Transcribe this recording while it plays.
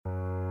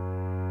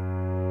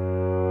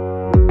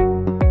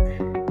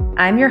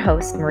I'm your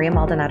host, Maria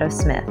Maldonado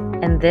Smith,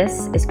 and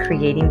this is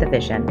Creating the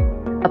Vision,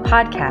 a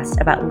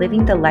podcast about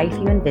living the life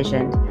you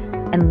envisioned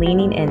and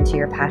leaning into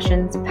your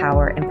passions,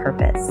 power, and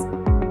purpose.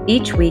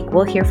 Each week,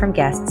 we'll hear from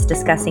guests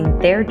discussing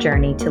their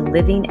journey to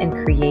living and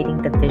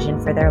creating the vision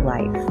for their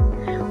life.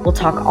 We'll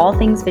talk all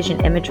things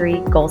vision imagery,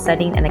 goal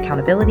setting, and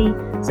accountability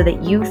so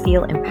that you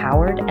feel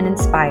empowered and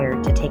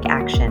inspired to take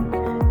action,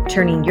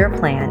 turning your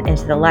plan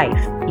into the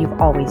life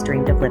you've always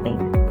dreamed of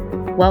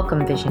living.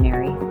 Welcome,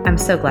 visionary. I'm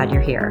so glad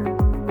you're here.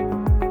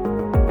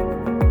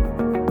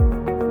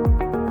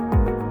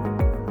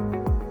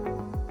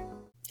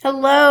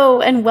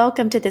 Hello, and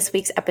welcome to this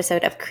week's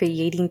episode of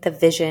Creating the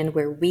Vision,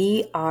 where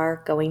we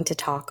are going to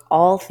talk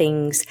all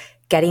things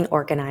getting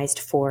organized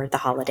for the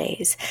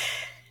holidays.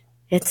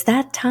 It's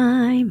that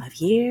time of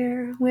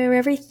year where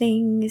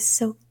everything is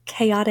so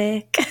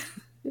chaotic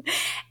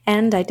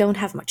and I don't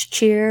have much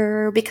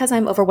cheer because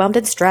I'm overwhelmed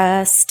and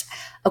stressed.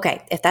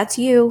 Okay, if that's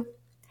you,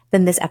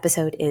 then this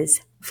episode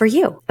is for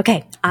you.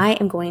 Okay, I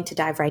am going to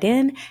dive right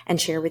in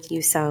and share with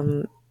you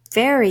some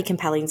very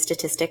compelling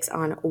statistics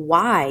on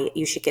why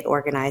you should get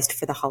organized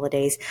for the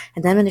holidays.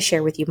 And then I'm going to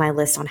share with you my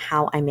list on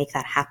how I make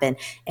that happen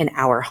in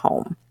our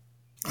home.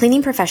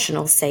 Cleaning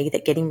professionals say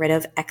that getting rid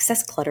of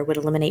excess clutter would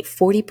eliminate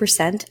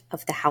 40%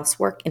 of the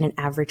housework in an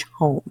average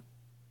home.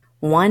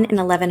 1 in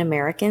 11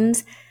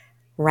 Americans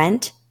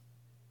rent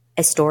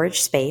a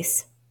storage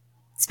space,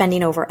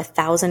 spending over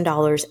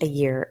 $1,000 a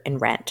year in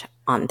rent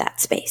on that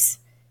space.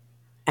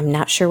 I'm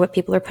not sure what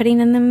people are putting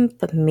in them,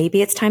 but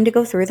maybe it's time to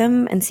go through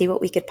them and see what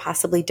we could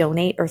possibly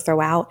donate or throw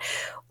out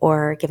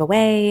or give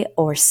away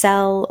or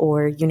sell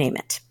or you name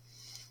it.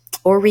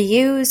 Or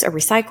reuse or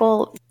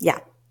recycle. Yeah,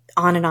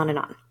 on and on and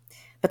on.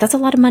 But that's a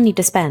lot of money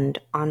to spend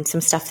on some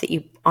stuff that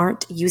you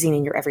aren't using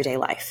in your everyday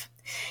life.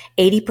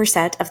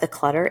 80% of the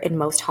clutter in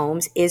most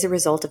homes is a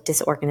result of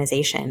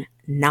disorganization,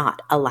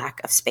 not a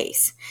lack of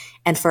space.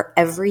 And for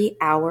every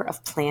hour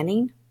of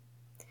planning,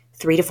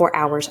 3 to 4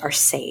 hours are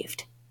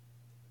saved.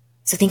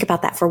 So think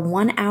about that. For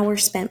 1 hour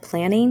spent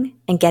planning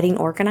and getting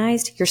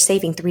organized, you're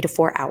saving 3 to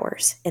 4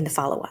 hours in the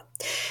follow-up.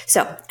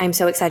 So I'm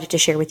so excited to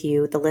share with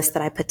you the list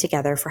that I put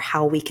together for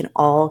how we can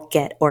all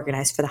get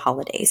organized for the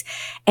holidays.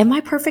 Am I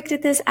perfect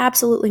at this?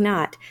 Absolutely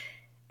not.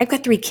 I've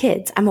got 3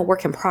 kids. I'm a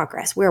work in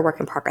progress. We're a work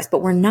in progress,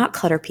 but we're not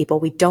clutter people.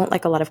 We don't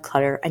like a lot of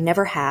clutter. I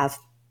never have.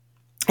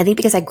 I think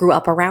because I grew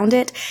up around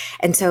it.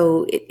 And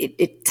so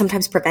it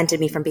sometimes prevented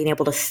me from being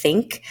able to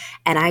think.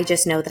 And I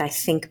just know that I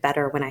think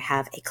better when I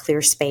have a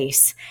clear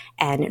space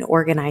and an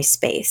organized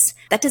space.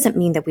 That doesn't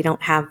mean that we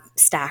don't have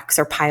stacks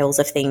or piles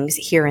of things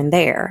here and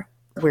there.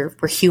 We're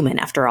human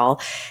after all.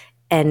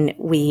 And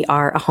we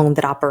are a home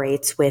that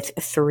operates with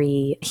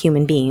 3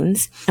 human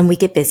beings. And we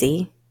get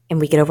busy and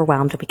we get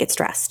overwhelmed and we get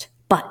stressed.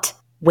 But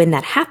when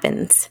that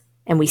happens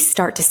and we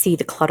start to see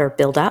the clutter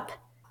build up,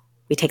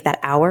 we take that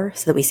hour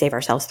so that we save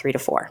ourselves 3 to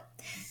 4.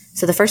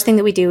 So the first thing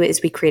that we do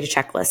is we create a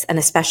checklist. And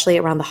especially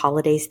around the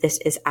holidays, this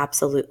is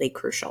absolutely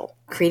crucial.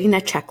 Creating a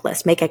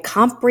checklist, make a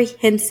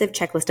comprehensive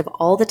checklist of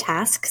all the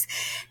tasks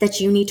that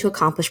you need to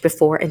accomplish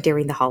before and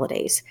during the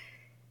holidays.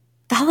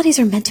 The holidays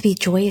are meant to be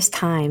joyous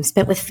times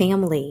spent with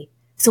family.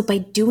 So by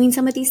doing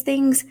some of these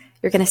things,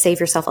 you're going to save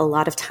yourself a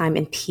lot of time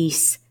and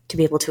peace to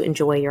be able to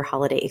enjoy your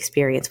holiday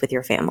experience with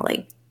your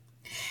family.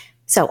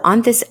 So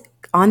on this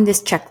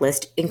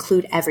checklist,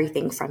 include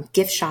everything from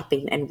gift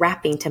shopping and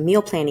wrapping to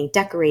meal planning,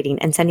 decorating,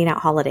 and sending out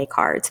holiday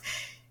cards.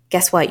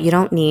 Guess what? You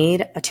don't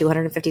need a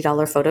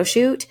 $250 photo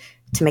shoot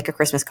to make a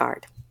Christmas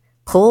card.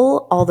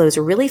 Pull all those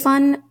really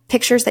fun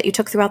pictures that you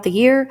took throughout the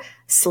year,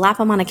 slap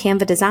them on a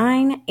Canva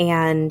design,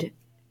 and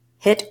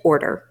hit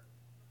order.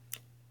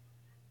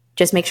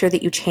 Just make sure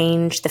that you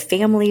change the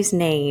family's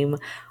name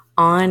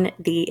on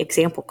the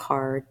example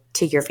card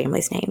to your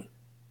family's name,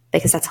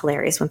 because that's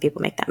hilarious when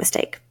people make that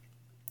mistake.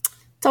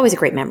 It's always a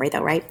great memory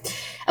though, right?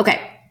 Okay.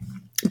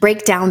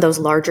 Break down those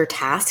larger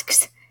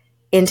tasks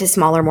into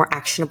smaller, more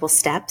actionable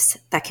steps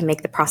that can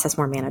make the process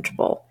more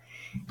manageable.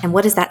 And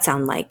what does that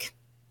sound like?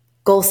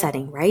 Goal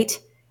setting, right?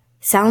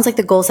 Sounds like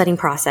the goal setting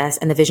process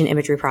and the vision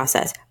imagery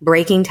process,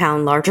 breaking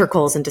down larger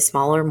goals into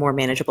smaller, more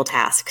manageable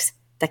tasks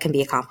that can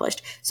be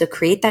accomplished. So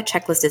create that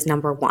checklist as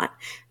number 1.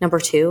 Number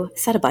 2,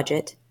 set a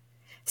budget.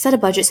 Set a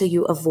budget so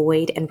you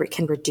avoid and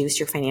can reduce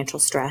your financial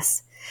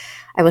stress.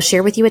 I will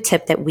share with you a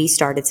tip that we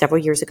started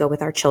several years ago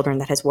with our children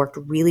that has worked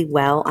really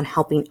well on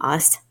helping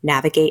us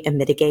navigate and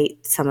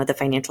mitigate some of the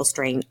financial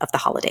strain of the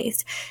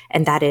holidays.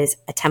 And that is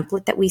a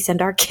template that we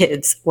send our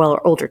kids, well,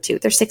 our older 2,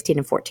 they're 16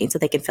 and 14, so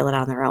they can fill it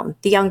out on their own.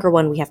 The younger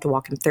one, we have to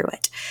walk them through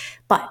it.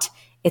 But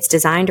it's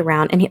designed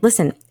around, and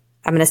listen,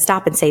 I'm going to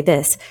stop and say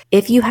this.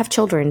 If you have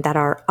children that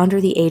are under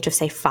the age of,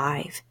 say,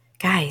 5,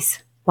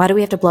 guys, why do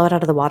we have to blow it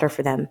out of the water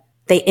for them?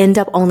 They end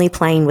up only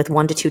playing with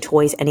 1 to 2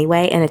 toys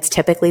anyway, and it's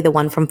typically the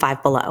one from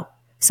 5 below.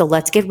 So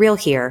let's get real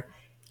here.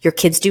 Your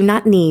kids do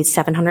not need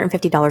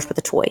 $750 worth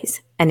of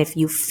toys. And if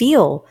you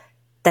feel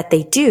that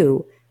they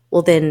do,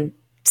 well, then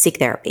seek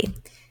therapy.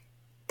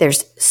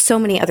 There's so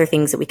many other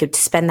things that we could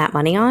spend that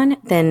money on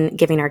than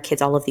giving our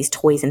kids all of these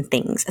toys and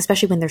things,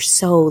 especially when they're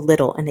so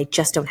little and they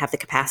just don't have the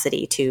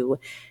capacity to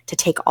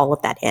take all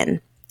of that in.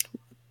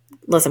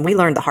 Listen, we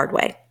learned the hard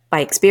way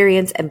by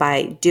experience and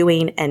by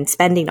doing and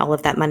spending all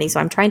of that money. So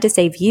I'm trying to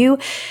save you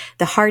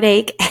the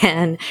heartache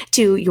and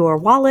to your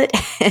wallet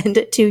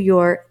and to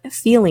your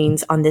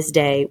feelings on this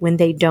day when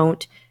they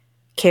don't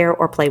care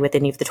or play with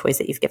any of the toys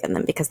that you've given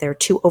them because they're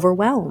too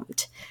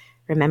overwhelmed.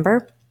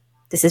 Remember,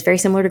 this is very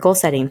similar to goal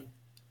setting.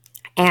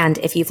 And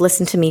if you've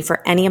listened to me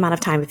for any amount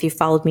of time, if you've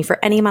followed me for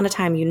any amount of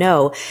time, you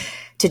know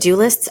to-do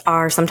lists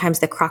are sometimes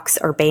the crux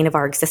or bane of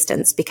our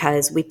existence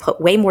because we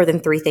put way more than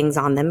 3 things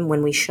on them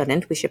when we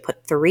shouldn't. We should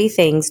put 3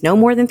 things, no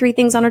more than 3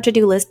 things on our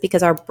to-do list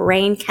because our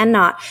brain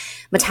cannot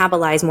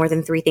metabolize more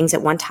than 3 things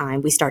at one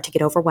time. We start to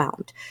get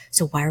overwhelmed.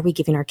 So why are we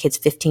giving our kids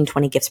 15,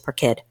 20 gifts per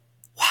kid?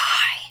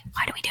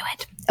 Why do we do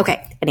it?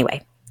 Okay,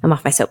 anyway, I'm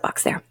off my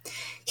soapbox there.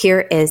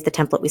 Here is the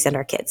template we send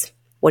our kids.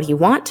 What do you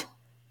want?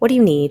 What do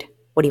you need?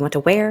 What do you want to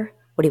wear?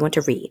 What do you want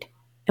to read?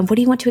 And what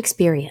do you want to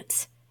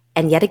experience?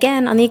 And yet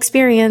again, on the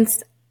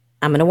experience,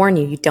 I'm going to warn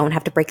you, you don't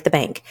have to break the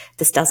bank.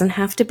 This doesn't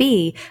have to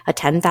be a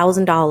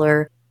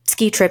 $10,000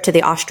 ski trip to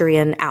the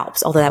Austrian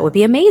Alps, although that would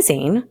be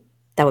amazing.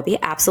 That would be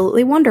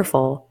absolutely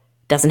wonderful.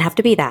 Doesn't have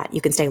to be that.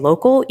 You can stay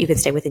local, you can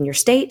stay within your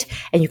state,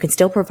 and you can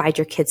still provide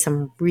your kids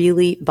some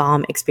really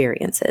bomb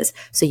experiences.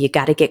 So you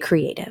got to get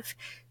creative.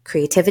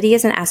 Creativity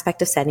is an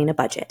aspect of setting a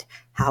budget.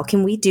 How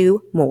can we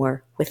do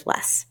more with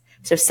less?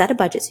 So set a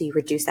budget so you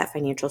reduce that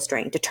financial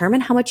strain. Determine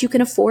how much you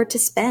can afford to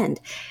spend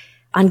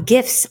on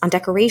gifts, on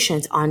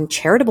decorations, on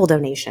charitable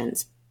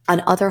donations,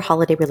 on other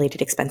holiday-related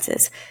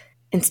expenses,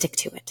 and stick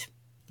to it.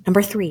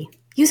 Number 3,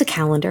 use a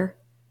calendar,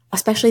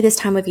 especially this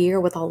time of year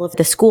with all of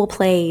the school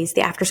plays,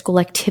 the after-school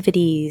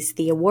activities,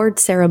 the award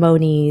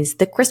ceremonies,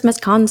 the Christmas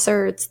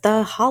concerts,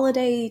 the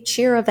holiday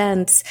cheer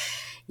events,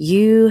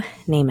 you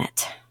name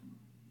it.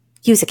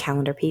 Use a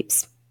calendar,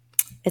 peeps.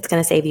 It's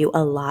going to save you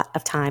a lot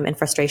of time and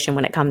frustration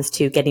when it comes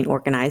to getting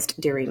organized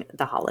during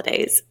the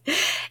holidays.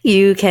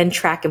 You can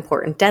track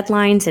important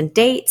deadlines and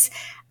dates.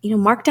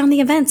 Mark down the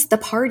events, the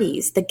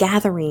parties, the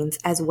gatherings,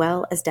 as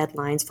well as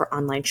deadlines for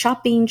online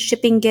shopping,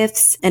 shipping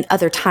gifts, and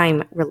other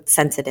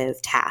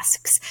time-sensitive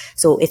tasks.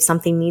 So if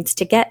something needs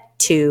to get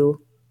to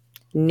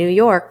New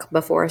York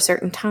before a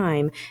certain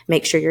time,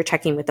 make sure you're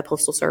checking with the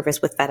Postal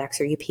Service, with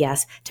FedEx or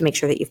UPS to make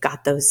sure that you've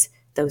got those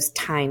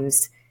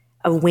times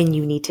of when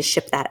you need to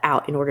ship that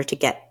out in order to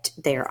get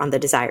there on the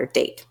desired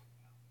date.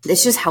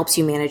 This just helps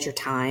you manage your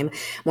time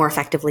more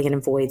effectively and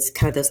avoids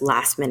kind of those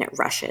last minute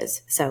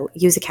rushes. So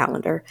use a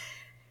calendar.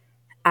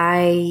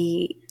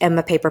 I am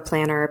a paper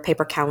planner,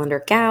 paper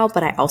calendar gal,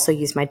 but I also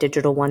use my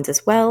digital ones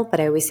as well. But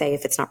I always say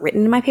if it's not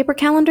written in my paper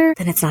calendar,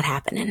 then it's not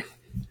happening.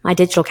 My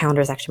digital calendar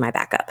is actually my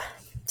backup.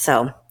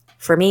 So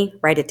for me,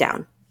 write it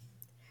down.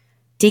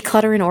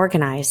 Declutter and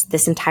organize.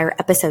 This entire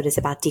episode is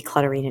about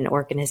decluttering and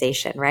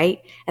organization,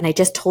 right? And I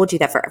just told you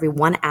that for every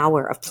 1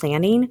 hour of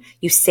planning,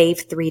 you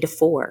save 3 to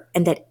 4,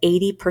 and that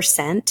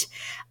 80%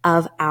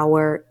 of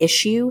our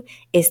issue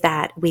is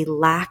that we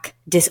lack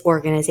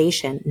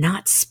disorganization,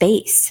 not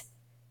space.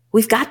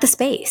 We've got the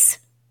space.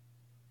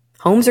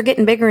 Homes are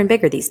getting bigger and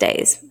bigger these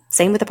days.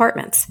 Same with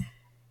apartments.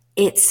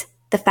 It's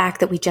the fact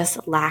that we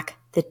just lack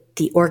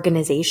the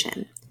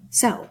organization.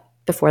 So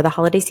before the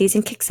holiday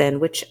season kicks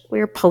in, which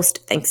we're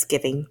post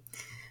Thanksgiving.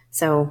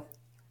 So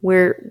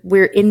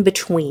we're in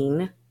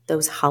between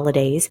those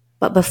holidays.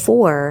 But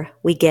before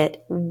we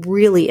get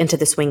really into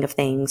the swing of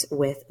things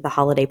with the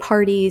holiday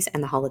parties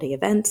and the holiday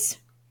events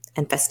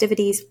and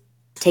festivities,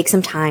 take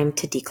some time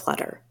to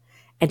declutter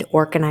and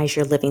organize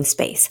your living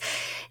space.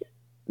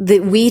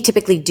 We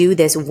typically do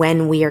this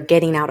when we are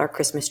getting out our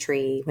Christmas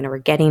tree, when we're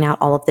getting out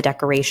all of the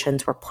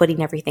decorations, we're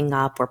putting everything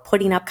up, we're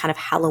putting up kind of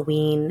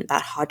Halloween,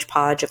 that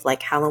hodgepodge of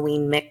like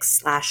Halloween mix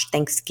 /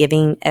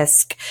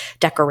 Thanksgiving-esque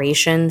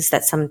decorations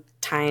that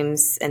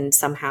sometimes and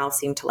somehow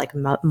seem to like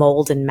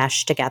mold and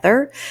mesh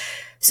together.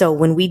 So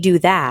when we do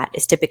that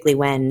is typically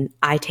when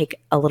I take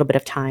a little bit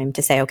of time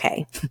to say,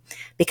 okay,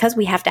 because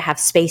we have to have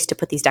space to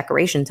put these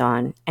decorations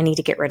on, I need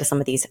to get rid of some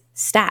of these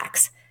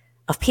stacks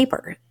of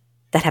paper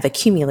that have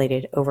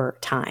accumulated over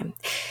time.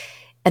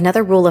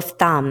 Another rule of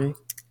thumb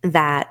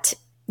that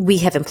we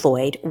have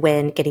employed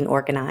when getting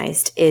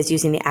organized is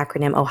using the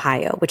acronym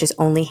OHIO, which is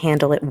only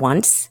handle it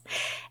once.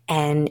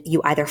 And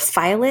you either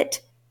file it,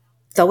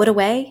 throw it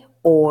away,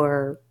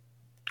 or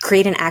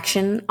create an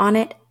action on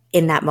it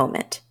in that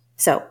moment.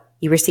 So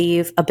you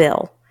receive a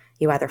bill,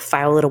 you either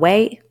file it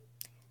away,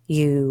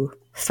 you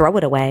throw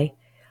it away,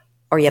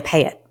 or you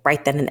pay it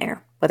right then and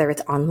there. Whether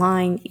it's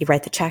online, you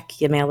write the check,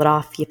 you mail it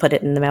off, you put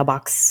it in the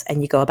mailbox,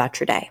 and you go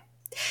about your day.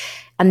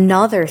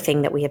 Another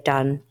thing that we have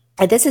done,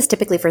 and this is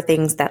typically for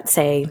things that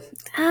say,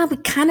 we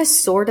kind of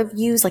sort of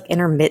use like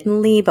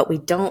intermittently, but we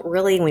don't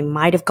really, we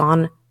might have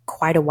gone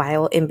quite a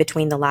while in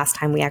between the last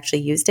time we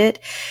actually used it.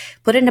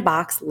 Put it in a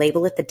box,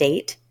 label it the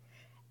date,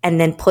 and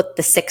then put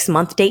the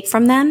 6-month date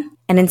from then.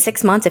 And in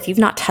 6 months, if you've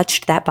not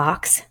touched that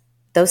box,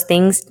 those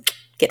things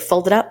get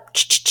folded up,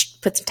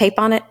 put some tape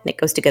on it, and it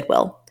goes to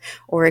Goodwill.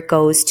 Or it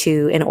goes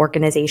to an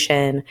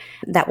organization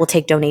that will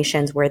take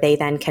donations where they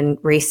then can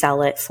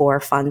resell it for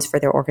funds for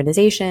their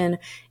organization,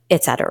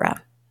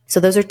 etc. So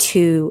those are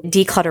 2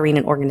 decluttering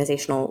and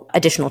organizational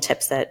additional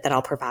tips that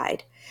I'll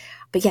provide.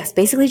 But yes,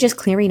 basically just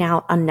clearing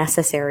out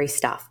unnecessary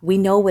stuff. We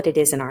know what it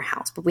is in our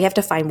house, but we have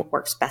to find what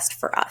works best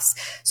for us.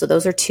 So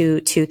those are two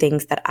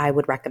things that I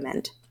would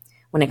recommend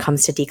when it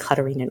comes to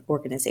decluttering and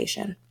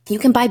organization. You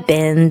can buy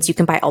bins, you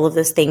can buy all of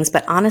those things,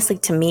 but honestly,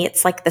 to me,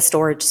 it's like the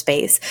storage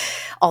space.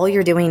 All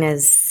you're doing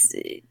is,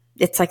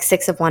 it's like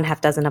 6 of one,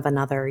 half dozen of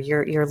another.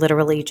 You're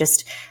literally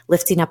just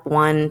lifting up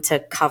one to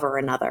cover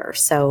another.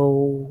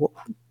 So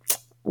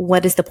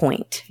what is the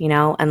point?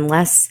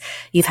 Unless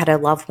you've had a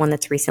loved one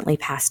that's recently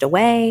passed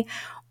away,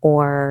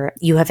 or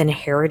you have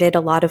inherited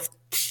a lot of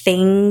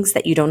things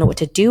that you don't know what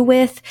to do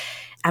with,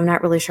 I'm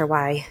not really sure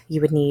why you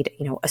would need,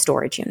 a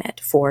storage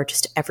unit for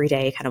just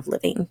everyday kind of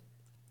living.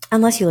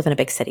 Unless you live in a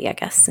big city, I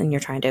guess, and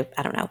you're trying to,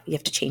 I don't know, you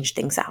have to change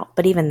things out.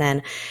 But even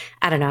then,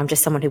 I don't know, I'm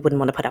just someone who wouldn't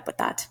want to put up with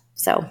that.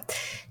 So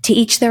to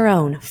each their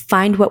own,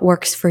 find what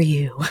works for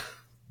you.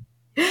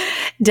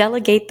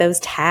 Delegate those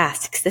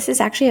tasks. This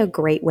is actually a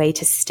great way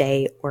to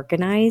stay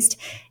organized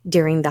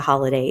during the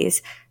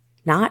holidays,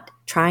 not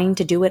trying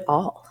to do it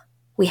all.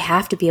 We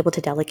have to be able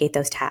to delegate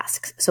those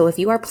tasks. So if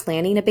you are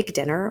planning a big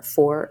dinner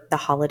for the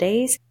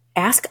holidays,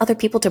 ask other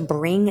people to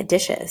bring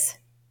dishes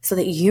so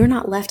that you're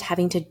not left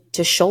having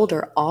to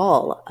shoulder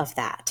all of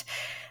that.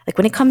 Like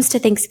when it comes to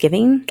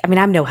Thanksgiving,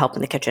 I'm no help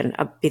in the kitchen.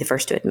 I'll be the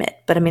first to admit,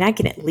 but I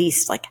can at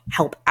least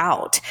help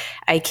out.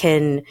 I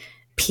can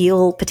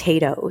peel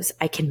potatoes.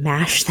 I can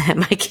mash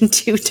them. I can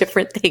do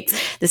different things.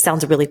 This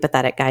sounds really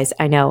pathetic, guys.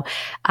 I know.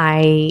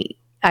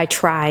 I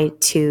try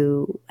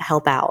to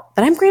help out,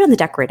 but I'm great on the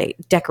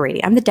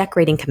decorating. I'm the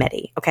decorating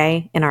committee,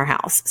 okay, in our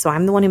house. So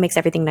I'm the one who makes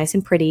everything nice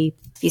and pretty.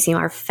 You see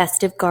our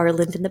festive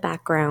garland in the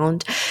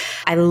background.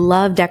 I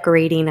love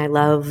decorating. I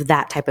love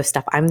that type of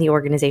stuff. I'm the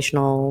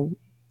organizational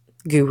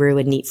guru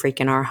and neat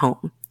freak in our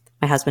home.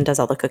 My husband does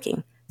all the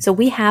cooking. So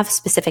we have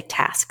specific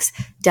tasks.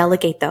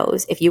 Delegate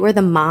those. If you are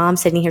the mom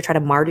sitting here trying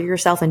to martyr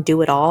yourself and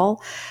do it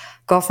all,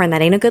 girlfriend,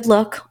 that ain't a good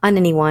look on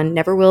anyone.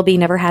 Never will be,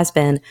 never has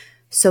been.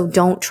 So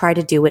don't try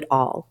to do it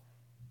all.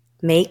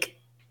 Make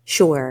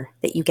sure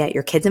that you get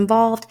your kids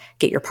involved,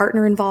 get your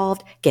partner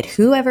involved, get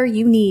whoever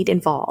you need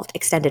involved,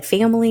 extended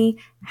family,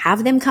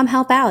 have them come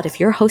help out. If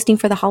you're hosting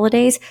for the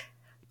holidays,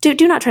 do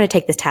not try to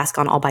take this task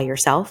on all by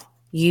yourself.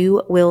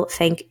 You will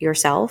thank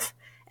yourself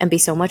and be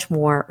so much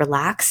more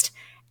relaxed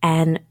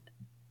and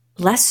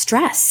less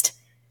stressed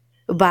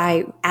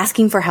by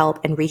asking for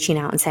help and reaching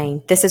out and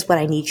saying, this is what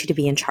I need you to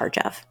be in charge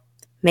of.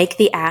 Make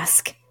the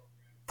ask,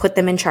 put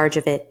them in charge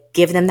of it,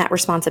 give them that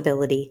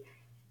responsibility,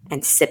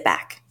 and sit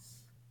back.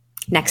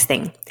 Next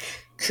thing,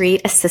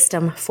 create a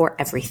system for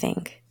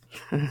everything.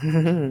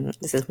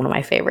 This is one of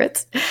my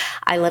favorites.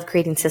 I love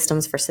creating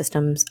systems for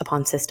systems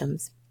upon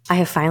systems. I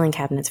have filing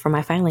cabinets for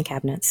my filing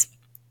cabinets.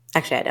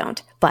 Actually, I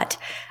don't, but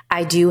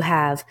I do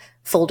have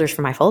folders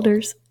for my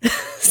folders.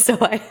 So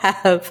I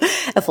have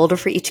a folder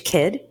for each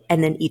kid,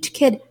 and then each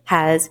kid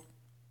has,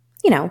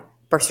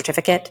 birth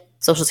certificate,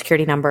 social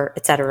security number,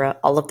 etc.,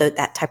 all of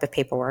that type of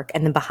paperwork.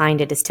 And then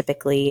behind it is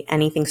typically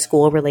anything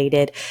school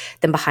related.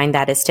 Then behind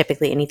that is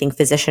typically anything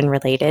physician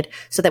related,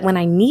 so that when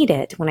I need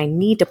it, when I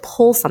need to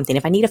pull something,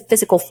 if I need a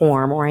physical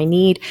form or I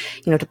need,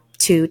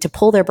 to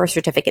pull their birth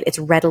certificate, it's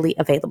readily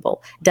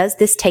available. Does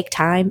this take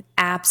time?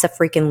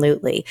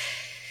 Abso-freaking-lutely.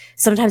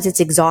 Sometimes it's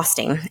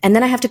exhausting. And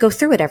then I have to go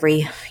through it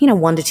every,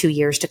 1 to 2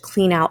 years to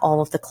clean out all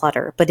of the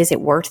clutter. But is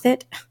it worth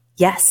it?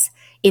 Yes.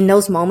 In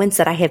those moments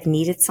that I have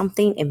needed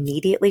something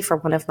immediately for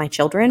one of my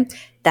children,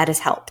 that has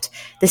helped.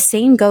 The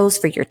same goes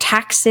for your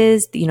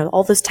taxes,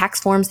 all those tax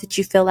forms that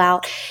you fill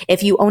out.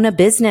 If you own a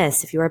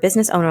business, if you're a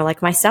business owner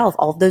like myself,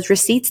 all of those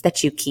receipts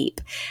that you keep.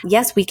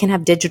 Yes, we can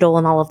have digital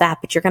and all of that,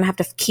 but you're going to have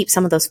to keep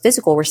some of those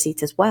physical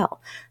receipts as well.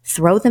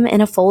 Throw them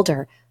in a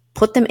folder,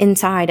 put them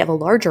inside of a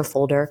larger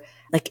folder,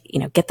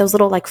 get those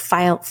little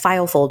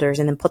file folders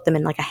and then put them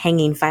in a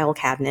hanging file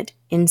cabinet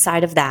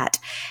inside of that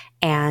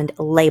and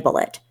label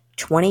it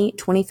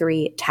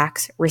 2023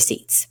 tax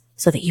receipts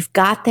so that you've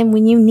got them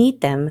when you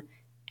need them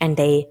and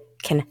they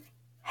can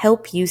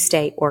help you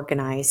stay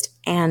organized.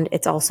 And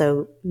it's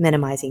also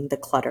minimizing the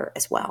clutter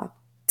as well.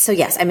 So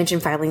yes, I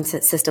mentioned filing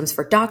systems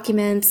for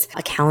documents,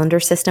 a calendar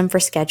system for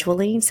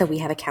scheduling. So we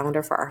have a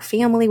calendar for our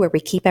family where we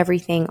keep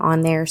everything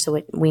on there.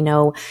 So we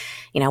know,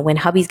 when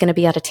hubby's going to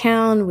be out of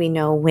town. We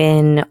know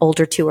when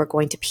older two are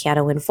going to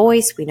piano and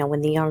voice. We know when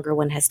the younger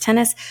one has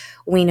tennis.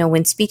 We know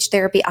when speech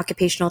therapy,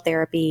 occupational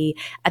therapy,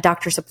 a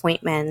doctor's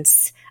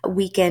appointments,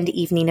 weekend,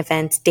 evening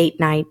events, date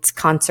nights,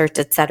 concerts,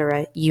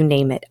 etc. You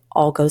name it,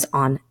 all goes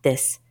on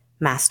this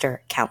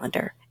master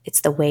calendar.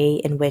 It's the way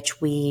in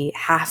which we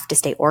have to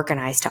stay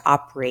organized to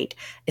operate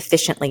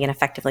efficiently and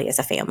effectively as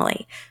a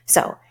family.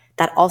 So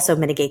that also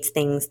mitigates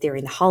things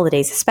during the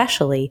holidays,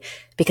 especially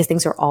because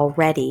things are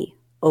already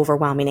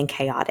overwhelming and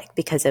chaotic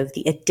because of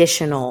the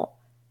additional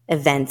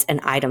events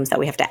and items that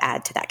we have to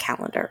add to that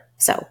calendar.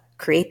 So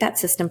Create that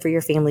system for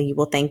your family. You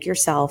will thank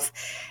yourself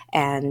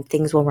and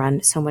things will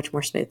run so much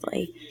more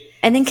smoothly.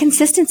 And then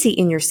consistency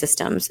in your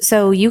systems.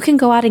 So you can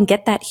go out and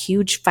get that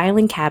huge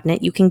filing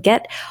cabinet. You can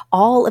get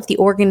all of the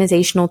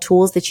organizational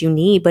tools that you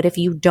need. But if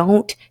you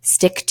don't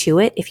stick to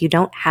it, if you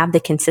don't have the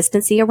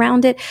consistency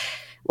around it,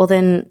 well,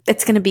 then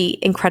it's going to be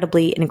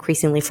incredibly and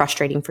increasingly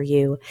frustrating for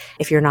you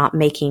if you're not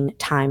making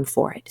time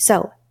for it.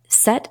 So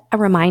set a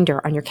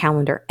reminder on your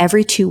calendar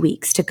every 2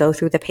 weeks to go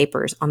through the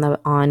papers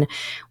on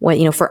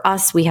what, for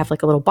us, we have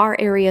like a little bar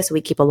area. So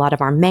we keep a lot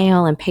of our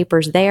mail and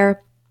papers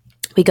there.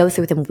 We go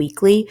through them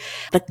weekly,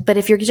 but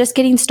if you're just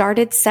getting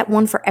started, set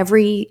one for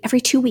every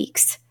 2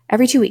 weeks.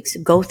 Every 2 weeks,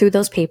 go through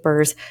those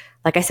papers.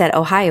 Like I said,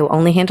 Ohio,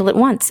 only handle it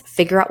once.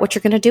 Figure out what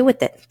you're going to do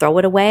with it. Throw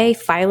it away,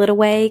 file it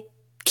away,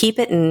 keep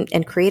it,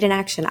 and create an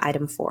action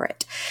item for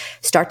it.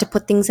 Start to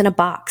put things in a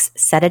box.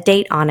 Set a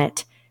date on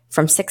it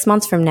from 6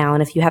 months from now.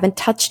 And if you haven't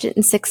touched it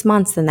in 6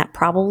 months, then that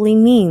probably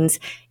means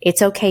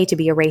it's okay to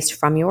be erased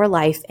from your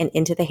life and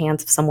into the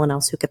hands of someone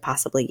else who could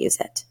possibly use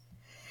it.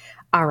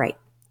 All right.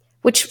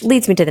 Which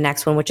leads me to the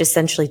next one, which is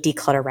essentially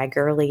declutter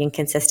regularly and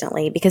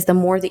consistently, because the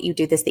more that you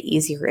do this, the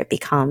easier it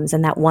becomes.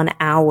 And that 1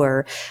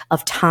 hour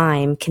of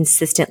time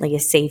consistently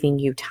is saving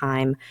you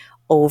time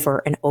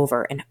over and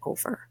over and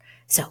over.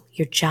 So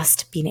you're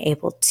just being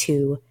able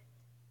to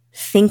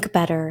think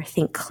better,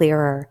 think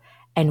clearer,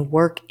 and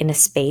work in a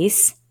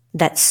space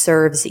that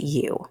serves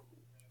you.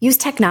 Use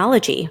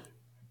technology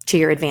to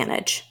your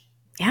advantage.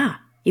 Yeah.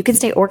 You can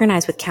stay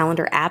organized with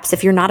calendar apps.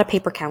 If you're not a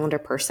paper calendar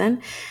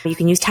person, you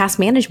can use task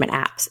management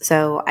apps.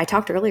 So I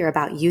talked earlier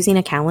about using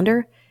a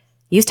calendar.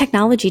 Use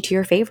technology to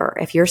your favor.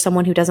 If you're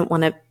someone who doesn't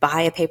want to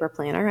buy a paper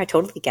planner, I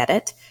totally get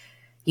it.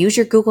 Use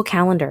your Google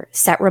Calendar,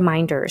 set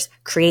reminders,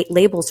 create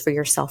labels for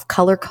yourself,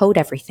 color code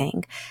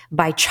everything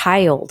by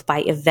child,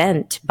 by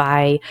event,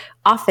 by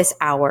office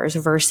hours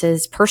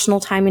versus personal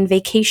time and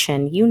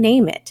vacation, you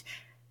name it.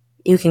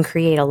 You can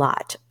create a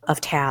lot of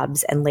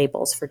tabs and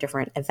labels for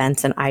different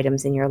events and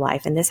items in your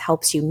life. And this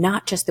helps you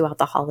not just throughout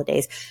the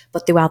holidays,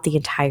 but throughout the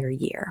entire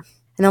year.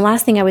 And the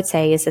last thing I would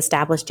say is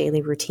establish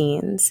daily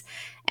routines.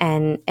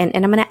 And I'm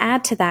going to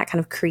add to that kind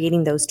of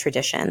creating those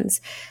traditions.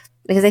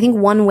 Because I think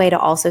one way to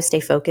also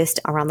stay focused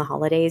around the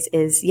holidays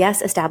is,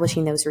 yes,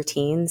 establishing those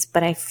routines,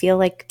 but I feel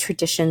like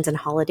traditions and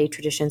holiday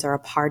traditions are a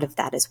part of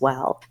that as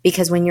well.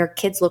 Because when your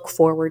kids look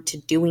forward to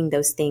doing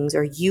those things,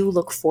 or you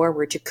look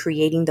forward to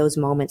creating those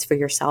moments for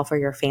yourself or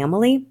your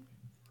family,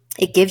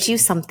 it gives you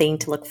something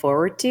to look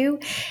forward to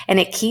and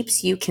it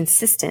keeps you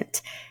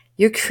consistent.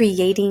 You're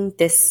creating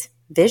this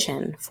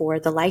vision for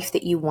the life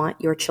that you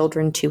want your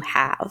children to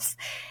have.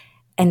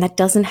 And that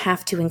doesn't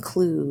have to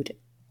include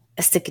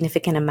a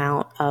significant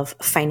amount of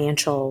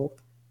financial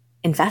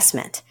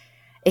investment.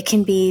 It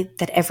can be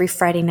that every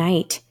Friday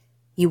night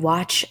you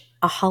watch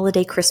a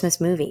holiday Christmas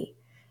movie.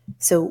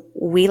 So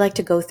we like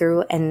to go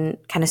through and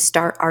kind of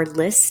start our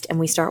list, and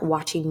we start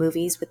watching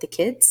movies with the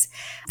kids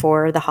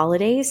for the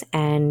holidays,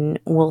 and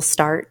we'll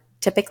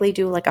typically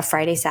do like a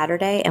Friday,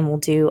 Saturday, and we'll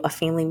do a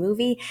family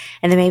movie.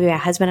 And then maybe my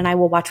husband and I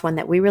will watch one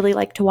that we really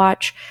like to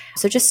watch.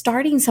 So just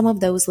starting some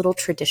of those little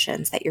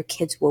traditions that your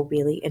kids will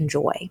really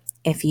enjoy.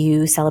 If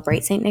you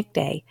celebrate St. Nick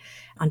Day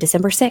on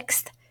December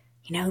 6th,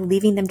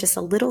 leaving them just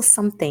a little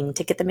something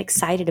to get them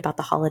excited about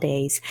the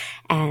holidays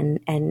and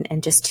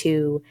just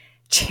to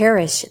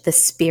cherish the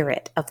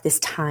spirit of this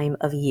time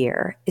of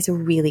year is a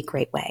really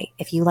great way.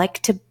 If you like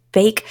to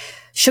bake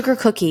sugar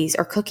cookies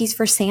or cookies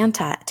for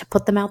Santa to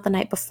put them out the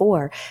night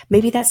before,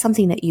 maybe that's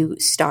something that you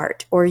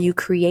start or you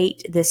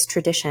create this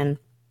tradition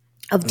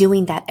of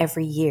doing that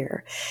every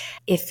year.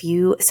 If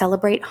you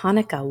celebrate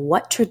Hanukkah,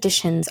 what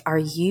traditions are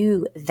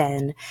you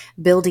then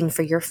building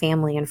for your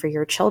family and for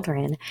your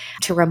children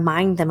to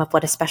remind them of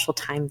what a special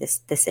time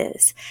this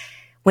is?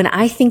 When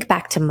I think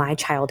back to my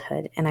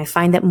childhood, and I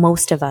find that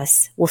most of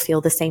us will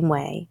feel the same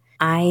way,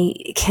 I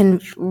can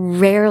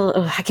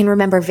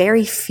remember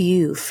very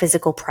few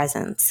physical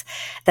presents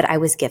that I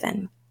was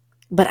given,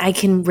 but I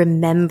can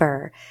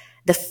remember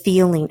the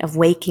feeling of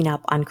waking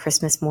up on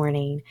Christmas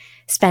morning,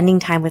 spending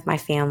time with my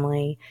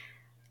family,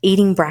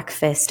 eating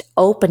breakfast,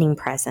 opening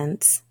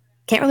presents.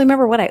 Can't really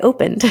remember what I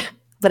opened,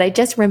 but I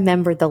just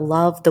remember the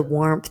love, the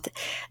warmth,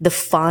 the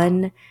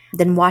fun,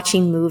 then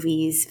watching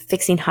movies,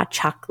 fixing hot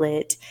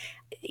chocolate,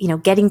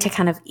 getting to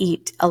kind of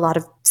eat a lot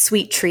of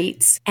sweet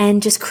treats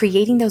and just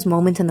creating those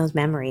moments and those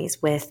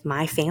memories with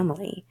my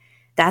family.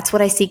 That's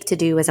what I seek to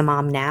do as a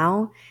mom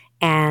now.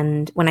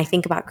 And when I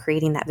think about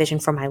creating that vision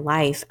for my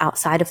life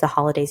outside of the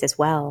holidays as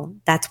well,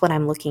 that's what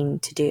I'm looking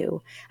to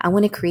do. I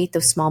want to create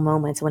those small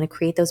moments. I want to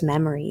create those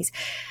memories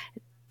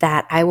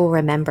that I will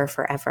remember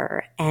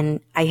forever.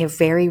 And I have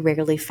very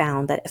rarely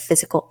found that a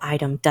physical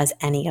item does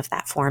any of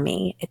that for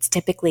me. It's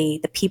typically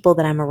the people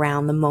that I'm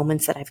around, the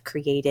moments that I've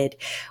created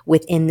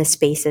within the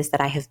spaces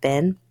that I have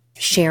been,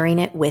 sharing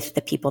it with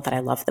the people that I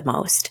love the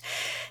most.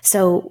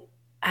 So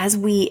as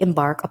we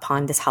embark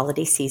upon this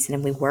holiday season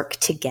and we work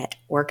to get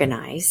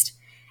organized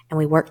and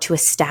we work to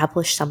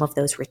establish some of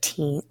those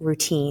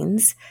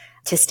routines,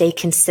 to stay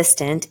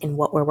consistent in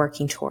what we're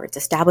working towards.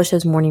 Establish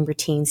those morning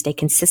routines, stay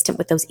consistent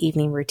with those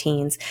evening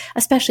routines,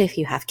 especially if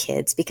you have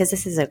kids, because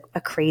this is a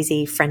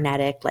crazy,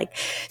 frenetic, like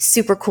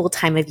super cool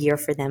time of year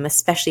for them,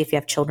 especially if you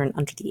have children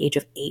under the age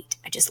of 8.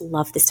 I just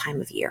love this time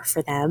of year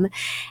for them.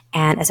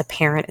 And as a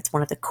parent, it's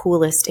one of the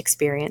coolest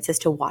experiences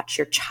to watch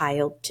your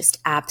child just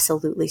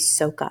absolutely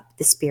soak up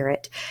the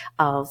spirit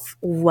of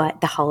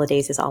what the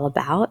holidays is all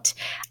about.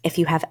 If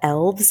you have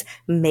elves,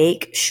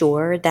 make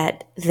sure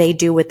that they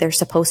do what they're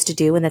supposed to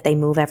do and that they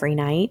move every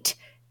night.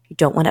 You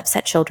don't want to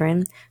upset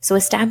children. So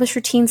establish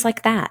routines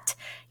like that.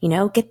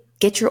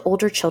 Get your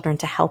older children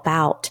to help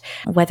out,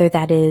 whether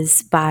that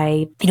is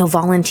by,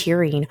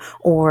 volunteering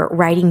or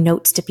writing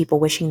notes to people,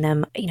 wishing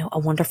them, a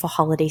wonderful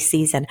holiday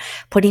season,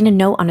 putting a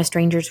note on a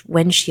stranger's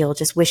windshield,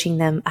 just wishing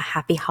them a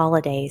happy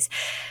holidays.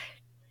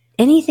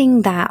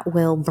 Anything that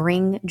will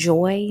bring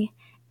joy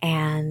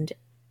and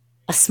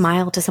a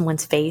smile to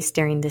someone's face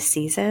during this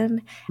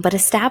season. But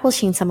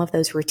establishing some of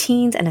those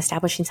routines and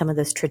establishing some of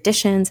those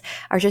traditions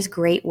are just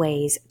great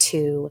ways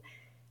to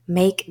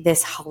make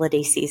this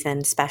holiday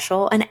season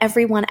special and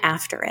everyone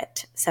after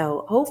it.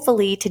 So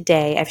hopefully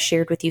today I've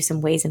shared with you some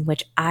ways in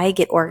which I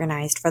get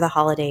organized for the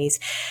holidays.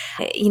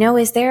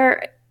 Is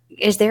there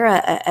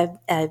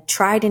a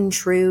tried and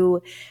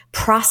true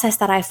process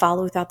that I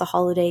follow throughout the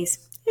holidays?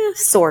 Yeah,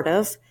 sort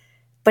of.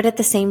 But at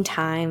the same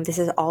time, this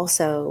is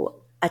also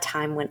a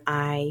time when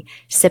I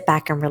sit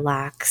back and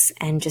relax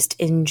and just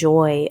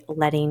enjoy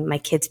letting my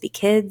kids be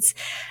kids,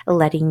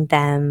 letting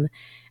them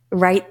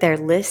write their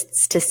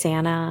lists to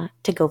Santa,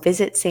 to go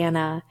visit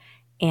Santa,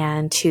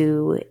 and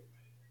to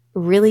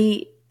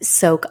really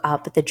soak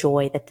up the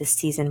joy that this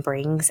season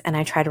brings. And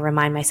I try to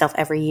remind myself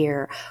every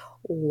year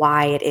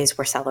why it is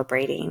we're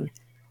celebrating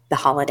the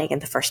holiday in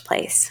the first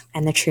place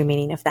and the true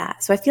meaning of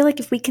that. So I feel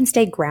like if we can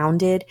stay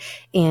grounded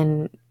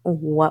in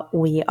what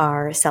we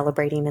are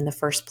celebrating in the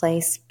first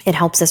place, it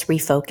helps us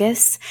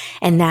refocus.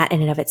 And that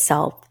in and of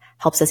itself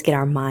helps us get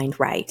our mind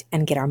right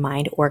and get our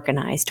mind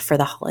organized for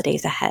the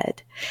holidays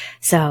ahead.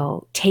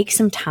 So take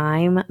some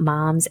time,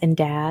 moms and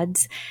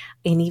dads.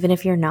 And even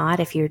if you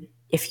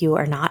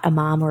are not a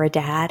mom or a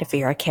dad, if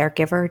you're a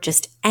caregiver,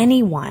 just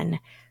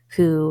anyone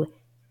who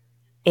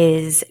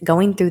is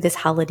going through this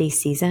holiday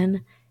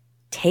season,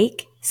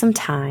 take some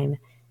time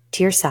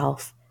to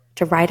yourself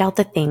to write out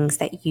the things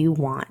that you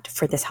want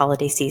for this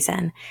holiday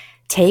season.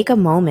 Take a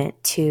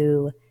moment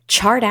to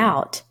chart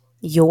out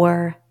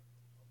your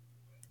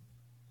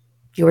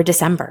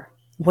December.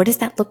 What does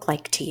that look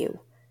like to you?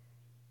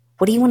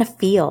 What do you want to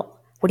feel?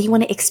 What do you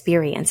want to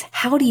experience?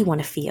 How do you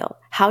want to feel?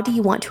 How do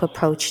you want to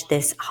approach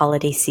this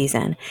holiday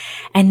season?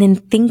 And then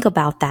think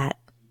about that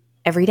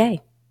every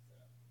day.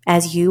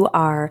 As you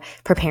are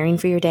preparing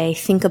for your day,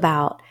 think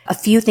about a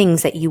few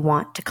things that you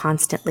want to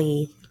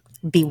constantly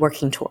be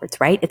working towards,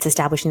 right? It's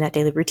establishing that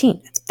daily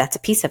routine. That's a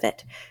piece of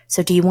it.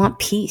 So do you want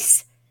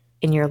peace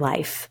in your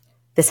life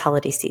this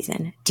holiday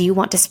season? Do you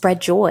want to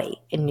spread joy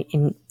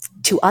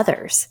to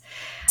others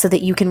so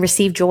that you can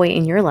receive joy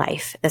in your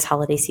life this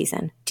holiday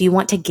season? Do you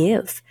want to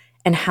give?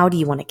 And how do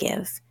you want to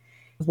give?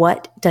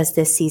 What does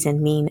this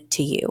season mean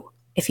to you?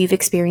 If you've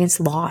experienced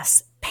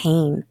loss,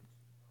 pain,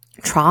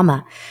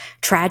 trauma,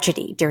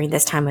 tragedy during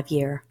this time of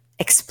year,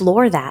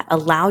 explore that.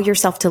 Allow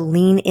yourself to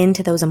lean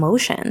into those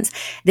emotions.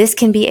 This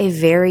can be a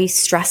very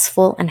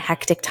stressful and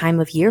hectic time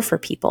of year for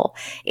people.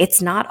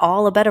 It's not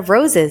all a bed of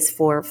roses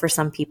for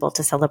some people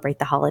to celebrate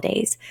the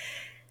holidays,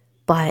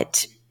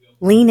 but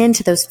lean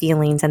into those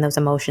feelings and those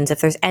emotions.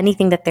 If there's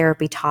anything that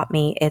therapy taught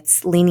me,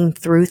 it's leaning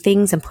through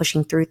things and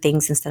pushing through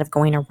things instead of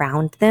going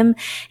around them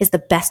is the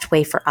best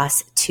way for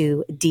us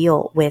to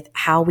deal with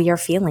how we are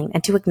feeling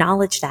and to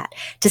acknowledge that,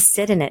 to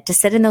sit in it, to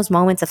sit in those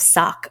moments of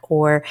suck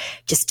or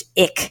just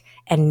ick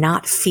and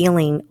not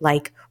feeling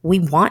like we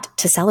want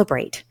to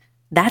celebrate.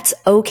 That's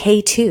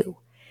okay too.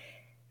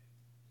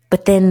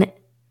 But then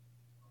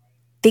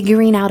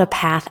figuring out a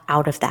path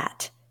out of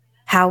that.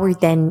 How are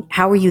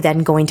you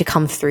then going to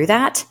come through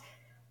that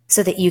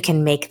so that you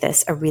can make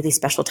this a really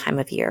special time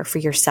of year for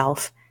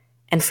yourself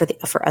and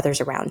for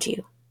others around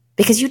you?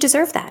 Because you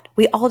deserve that.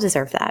 We all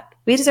deserve that.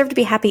 We deserve to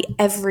be happy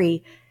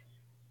every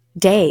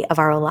day of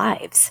our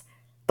lives,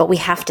 but we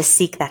have to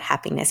seek that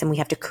happiness and we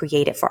have to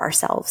create it for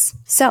ourselves.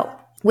 So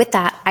with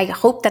that, I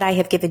hope that I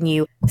have given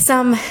you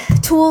some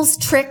tools,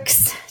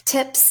 tricks,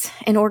 tips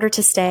in order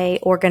to stay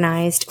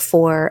organized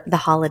for the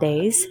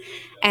holidays.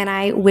 And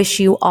I wish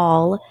you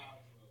all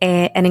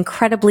an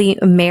incredibly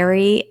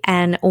merry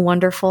and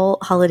wonderful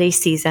holiday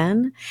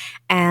season.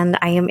 And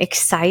I am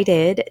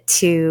excited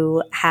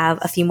to have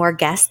a few more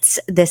guests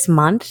this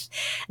month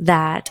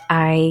that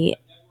I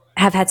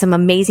have had some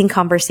amazing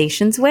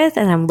conversations with,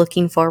 and I'm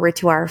looking forward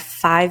to our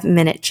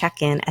 5-minute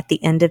check-in at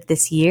the end of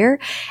this year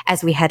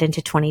as we head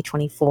into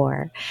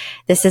 2024.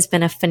 This has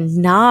been a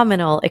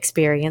phenomenal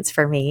experience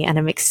for me, and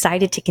I'm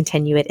excited to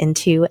continue it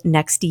into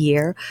next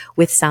year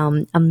with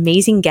some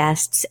amazing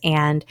guests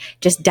and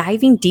just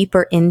diving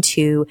deeper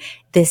into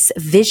this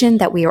vision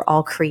that we are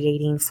all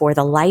creating for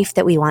the life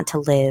that we want to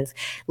live,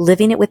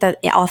 living it with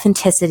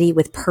authenticity,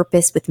 with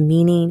purpose, with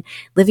meaning,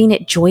 living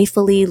it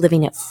joyfully,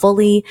 living it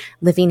fully,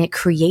 living it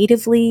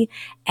creatively,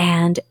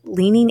 and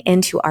leaning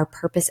into our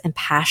purpose and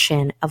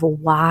passion of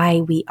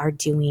why we are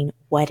doing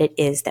what it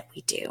is that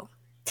we do.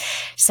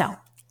 So,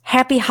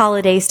 happy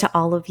holidays to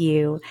all of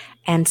you,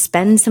 and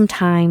spend some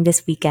time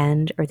this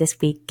weekend or this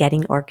week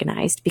getting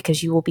organized,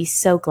 because you will be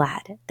so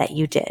glad that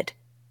you did.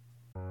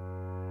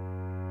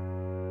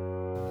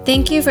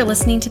 Thank you for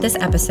listening to this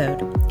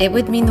episode. It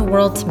would mean the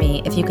world to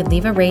me if you could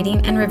leave a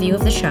rating and review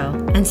of the show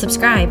and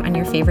subscribe on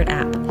your favorite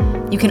app.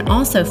 You can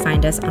also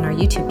find us on our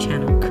YouTube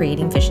channel,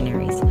 Creating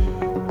Visionaries.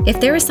 If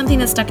there is something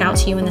that stuck out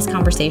to you in this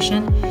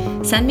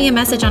conversation, send me a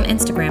message on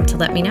Instagram to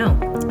let me know.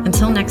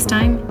 Until next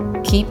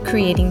time, keep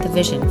creating the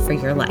vision for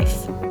your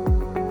life.